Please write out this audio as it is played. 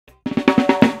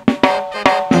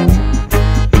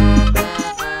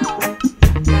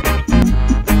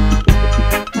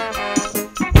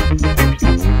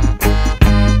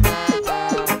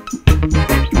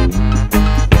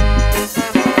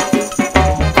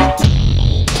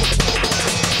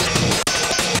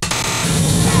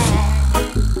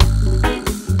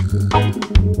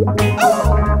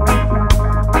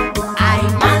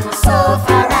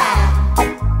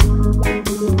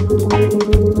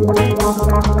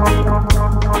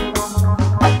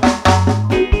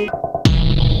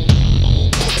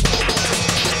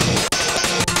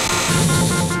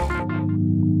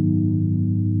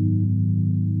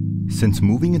Since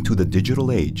moving into the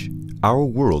digital age, our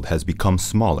world has become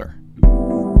smaller.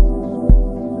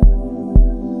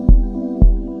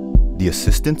 The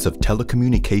assistance of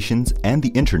telecommunications and the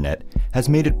internet has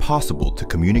made it possible to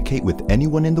communicate with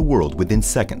anyone in the world within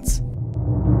seconds.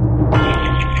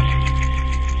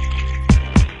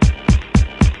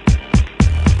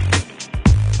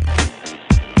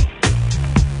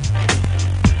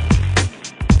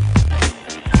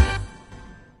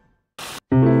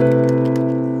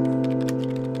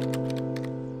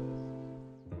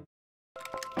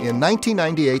 In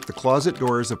 1998, the closet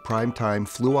doors of primetime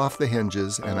flew off the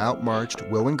hinges and out-marched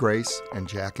Will and Grace and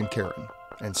Jack and Karen.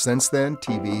 And since then,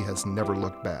 TV has never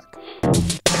looked back.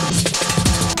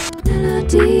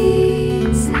 Melody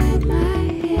inside my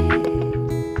head,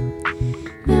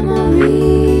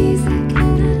 memories I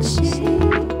cannot shake.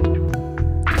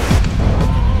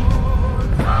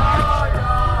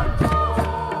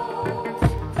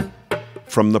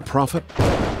 From the prophet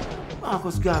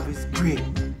Marcus Garvey's great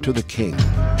to the king,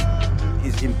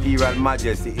 His Imperial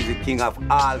Majesty is the king of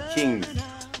all kings.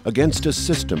 against a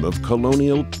system of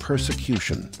colonial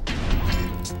persecution,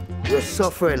 We're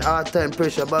suffering hard time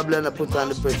pressure. Babylon put on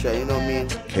the pressure, you know what I mean?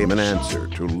 came an answer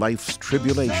to life's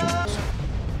tribulations.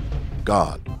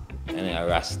 God. And a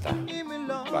Rasta,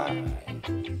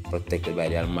 protected by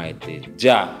the Almighty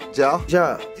Jah. Jah?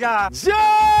 Jah.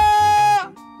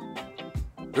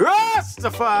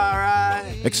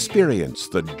 Rastafari! Experience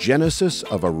the genesis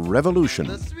of a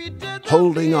revolution,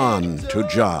 holding on to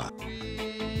Jah.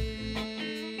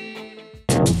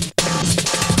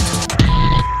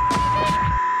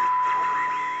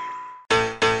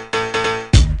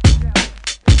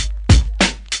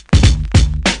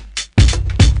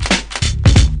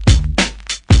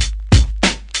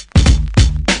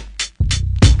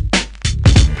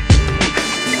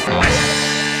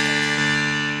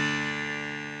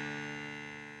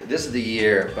 This is the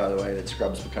year, by the way, that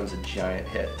Scrubs becomes a giant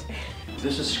hit.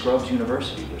 This is Scrubs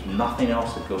University. There's nothing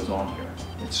else that goes on here.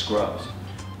 It's Scrubs.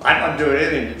 I'm not doing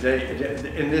anything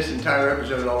today. In this entire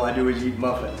episode, all I do is eat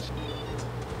muffins.